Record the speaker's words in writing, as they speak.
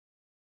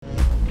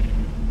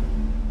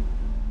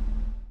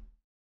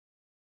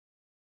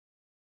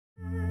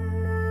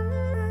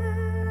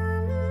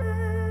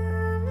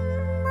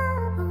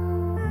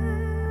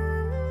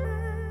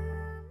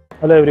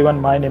Hello everyone,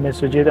 my name is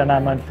Sujit and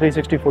I'm a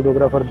 360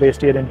 photographer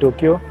based here in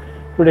Tokyo.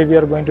 Today we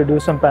are going to do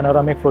some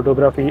panoramic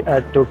photography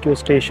at Tokyo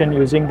Station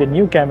using the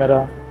new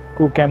camera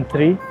QooCam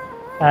 3,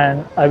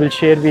 and I will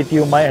share with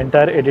you my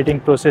entire editing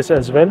process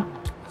as well.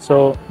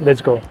 So let's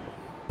go.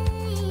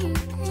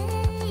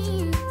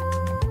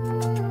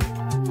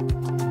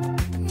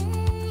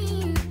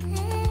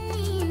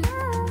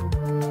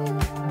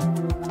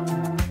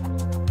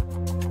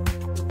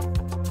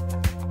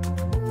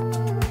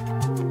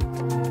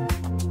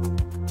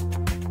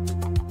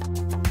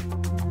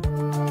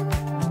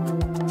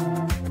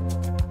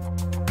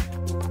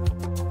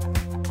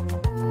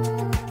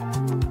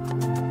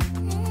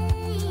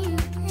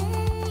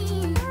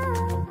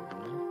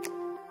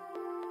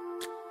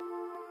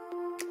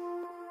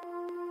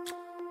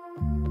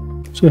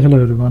 So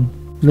hello everyone,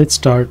 let's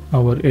start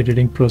our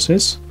editing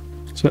process.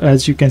 So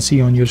as you can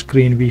see on your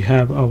screen, we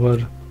have our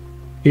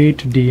 8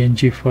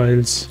 DNG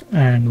files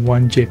and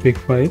 1 JPEG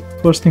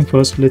file. First thing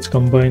first, let's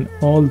combine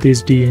all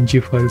these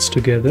DNG files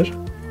together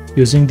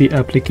using the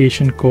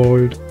application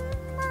called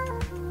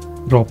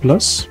RAW+.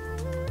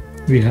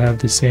 We have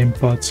the same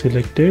path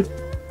selected.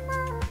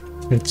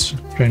 Let's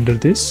render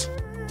this.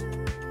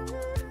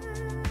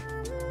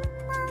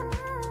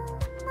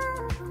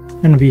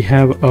 And we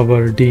have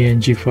our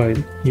DNG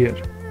file here,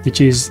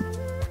 which is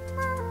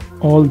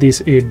all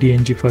these 8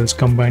 DNG files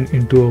combined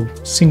into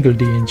a single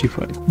DNG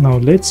file. Now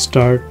let's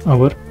start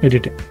our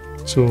editing.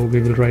 So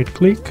we will right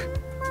click,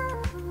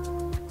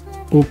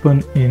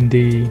 open in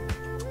the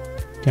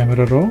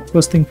camera raw.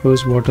 First thing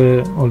first, what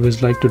I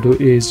always like to do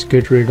is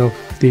get rid of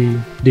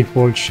the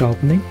default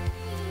sharpening.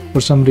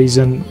 For some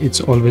reason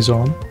it's always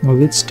on. Now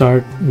let's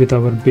start with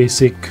our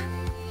basic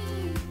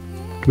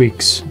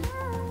tweaks.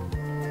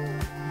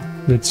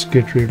 Let's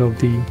get rid of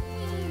the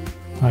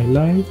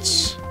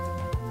highlights.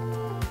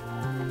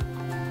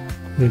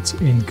 Let's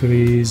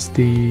increase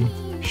the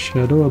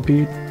shadow a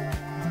bit,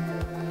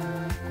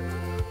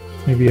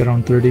 maybe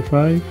around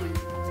 35.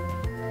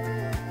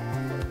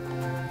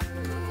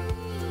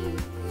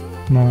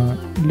 Now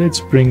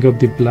let's bring up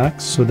the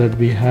blacks so that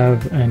we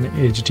have an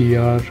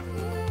HDR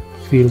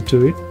feel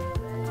to it.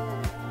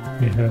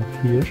 We have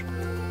here.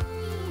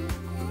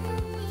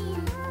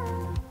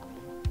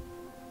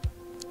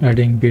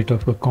 Adding bit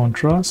of a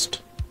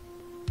contrast,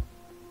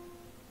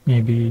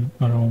 maybe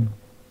around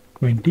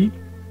 20.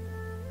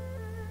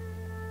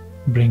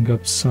 Bring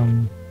up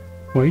some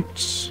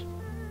whites.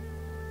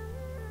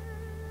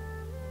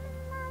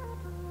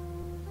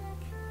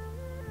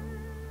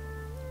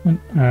 And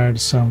add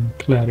some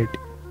clarity,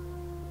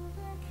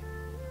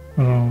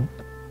 around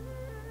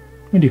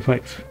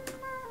 25.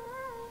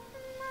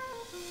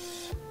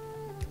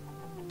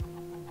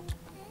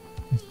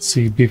 Let's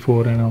see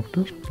before and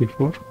after.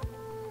 Before,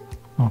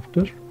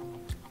 after.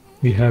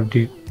 We have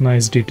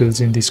nice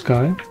details in the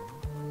sky.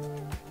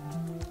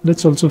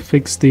 Let's also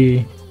fix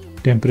the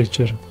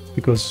temperature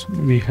because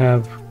we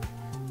have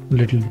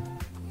little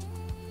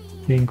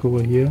pink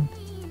over here.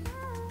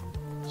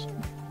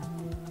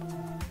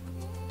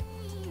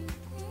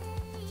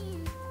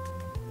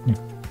 Yeah.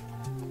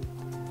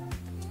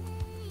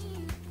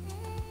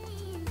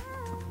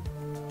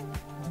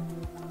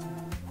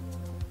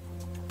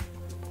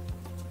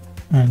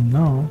 And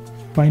now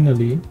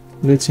finally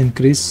let's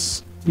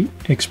increase the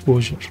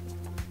exposure.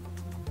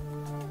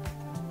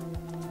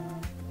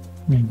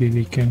 Maybe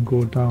we can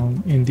go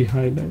down in the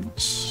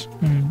highlights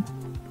and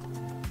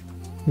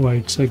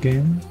whites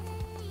again,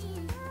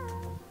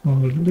 or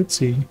let's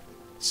see,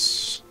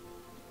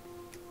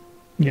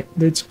 yeah,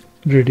 let's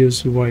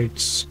reduce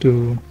whites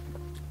to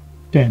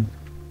 10.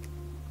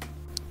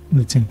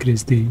 Let's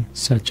increase the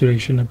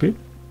saturation a bit,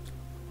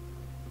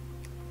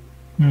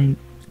 and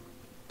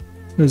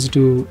let's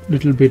do a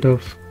little bit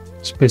of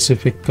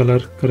specific color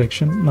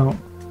correction. Now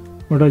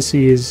what I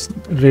see is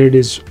red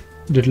is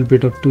a little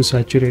bit of too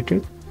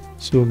saturated,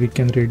 so we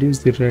can reduce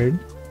the red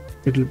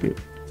a little bit.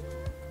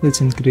 Let's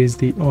increase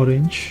the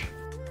orange,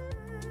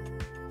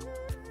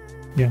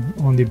 yeah,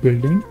 on the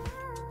building.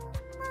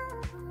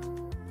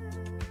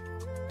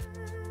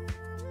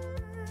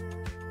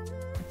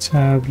 Let's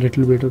have a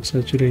little bit of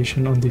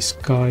saturation on the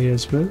sky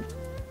as well,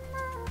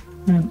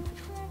 and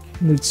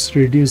let's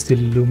reduce the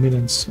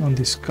luminance on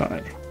the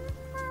sky.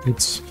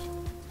 Let's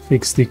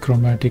fix the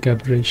chromatic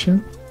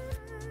aberration.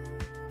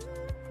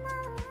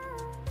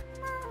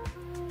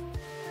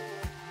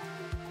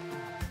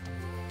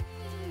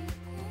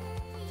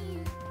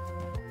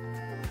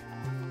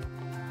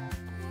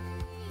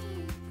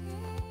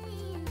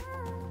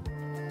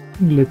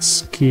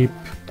 Let's keep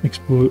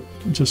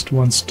just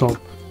one stop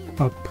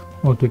up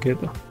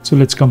altogether. So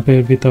let's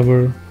compare with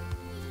our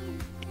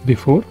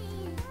before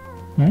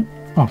and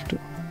after.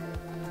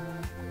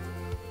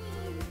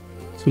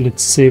 So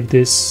let's save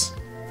this.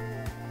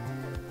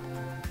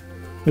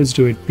 Let's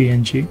do it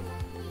PNG,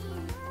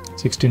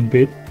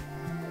 16-bit.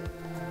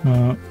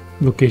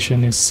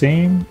 Location is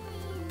same.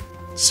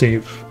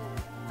 Save.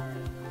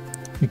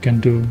 You can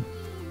do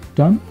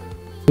done.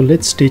 So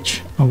let's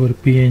stitch our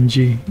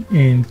PNG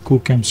in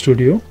QooCam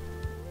Studio.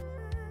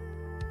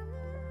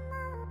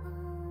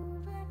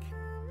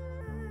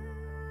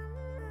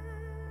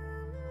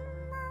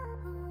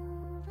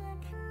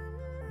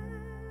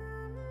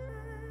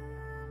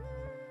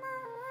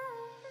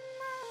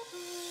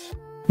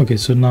 Okay,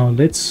 so now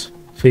let's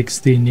fix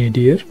the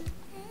nadir.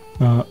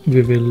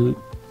 We will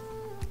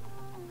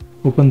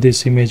open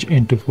this image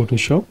into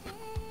Photoshop.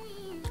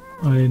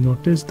 I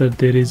noticed that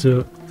there is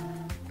a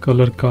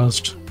color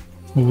cast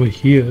over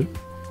here,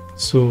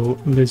 so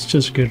let's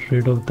just get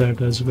rid of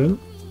that as well.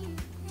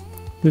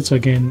 Let's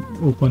again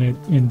open it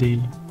in the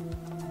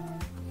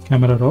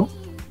camera raw.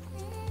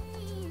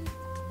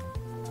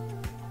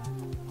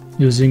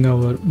 Using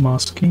our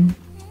masking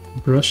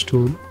brush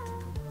tool,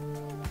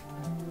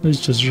 let's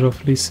just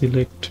roughly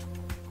select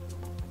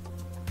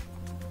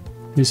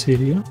this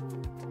area.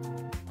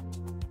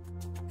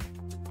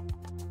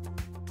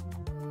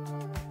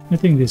 I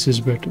think this is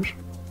better.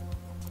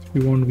 If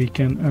we want, we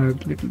can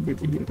add a little bit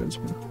here as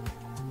well.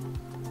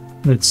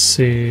 Let's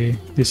say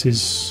this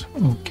is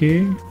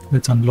okay.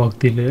 Let's unlock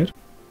the layer.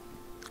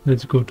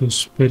 Let's go to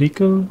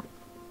spherical,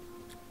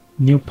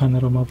 new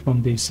panorama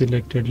from the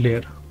selected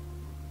layer.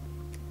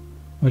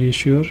 Are you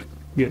sure?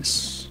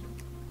 Yes.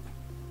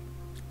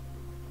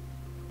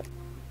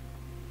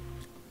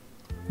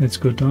 Let's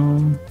go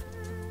down.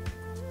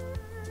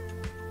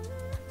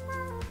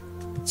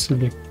 Let's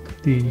select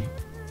the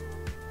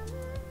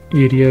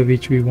area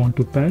which we want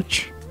to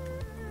patch.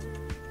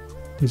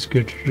 Let's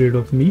get rid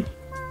of me.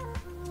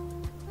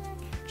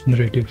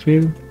 Generative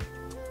fill.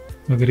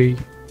 Agree.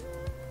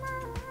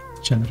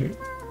 Generate.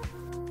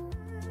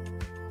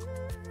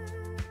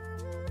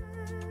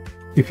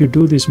 If you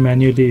do this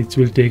manually, it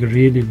will take a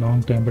really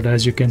long time, but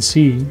as you can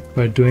see,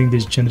 by doing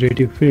this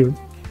generative fill,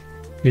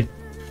 it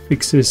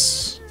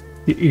fixes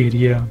the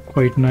area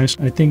quite nice.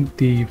 I think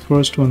the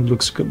first one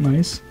looks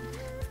nice.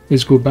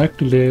 Let's go back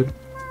to layer,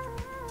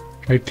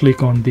 right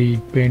click on the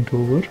paint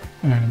over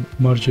and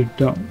merge it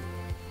down.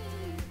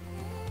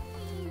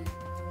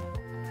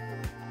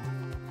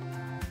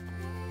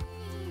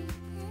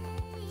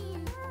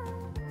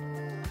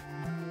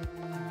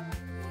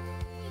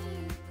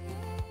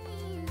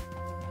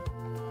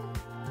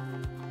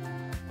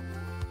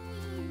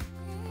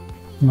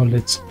 Now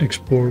let's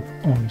export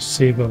or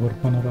save our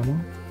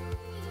panorama.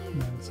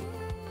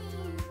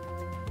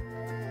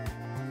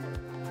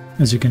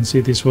 As you can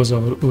see, this was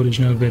our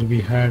original where we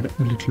had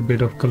a little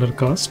bit of color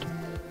cast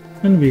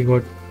and we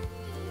got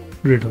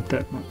rid of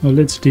that one. Now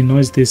let's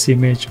denoise this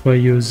image by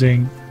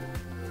using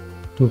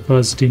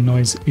Topaz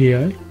Denoise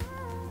AI.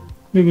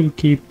 We will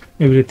keep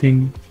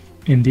everything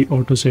in the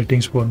auto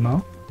settings for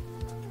now.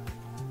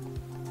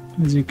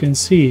 As you can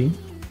see,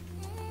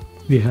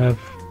 we are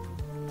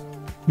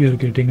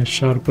getting a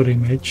sharper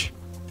image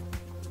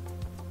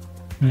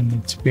and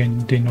it's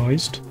been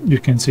denoised. You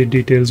can see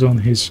details on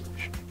his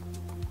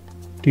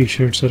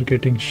t-shirts are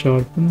getting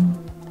sharpened,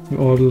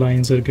 all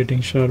lines are getting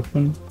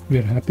sharpened. We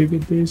are happy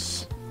with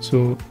this,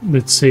 so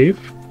let's save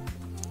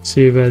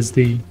as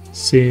the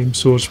same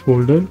source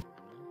folder.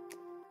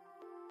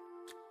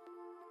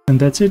 And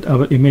that's it,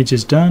 our image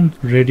is done,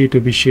 ready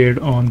to be shared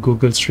on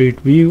Google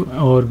Street View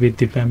or with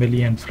the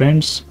family and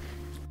friends.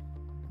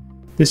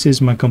 This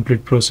is my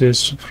complete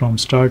process from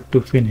start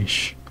to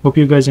finish. Hope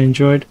you guys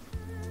enjoyed.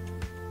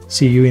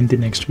 See you in the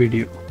next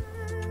video.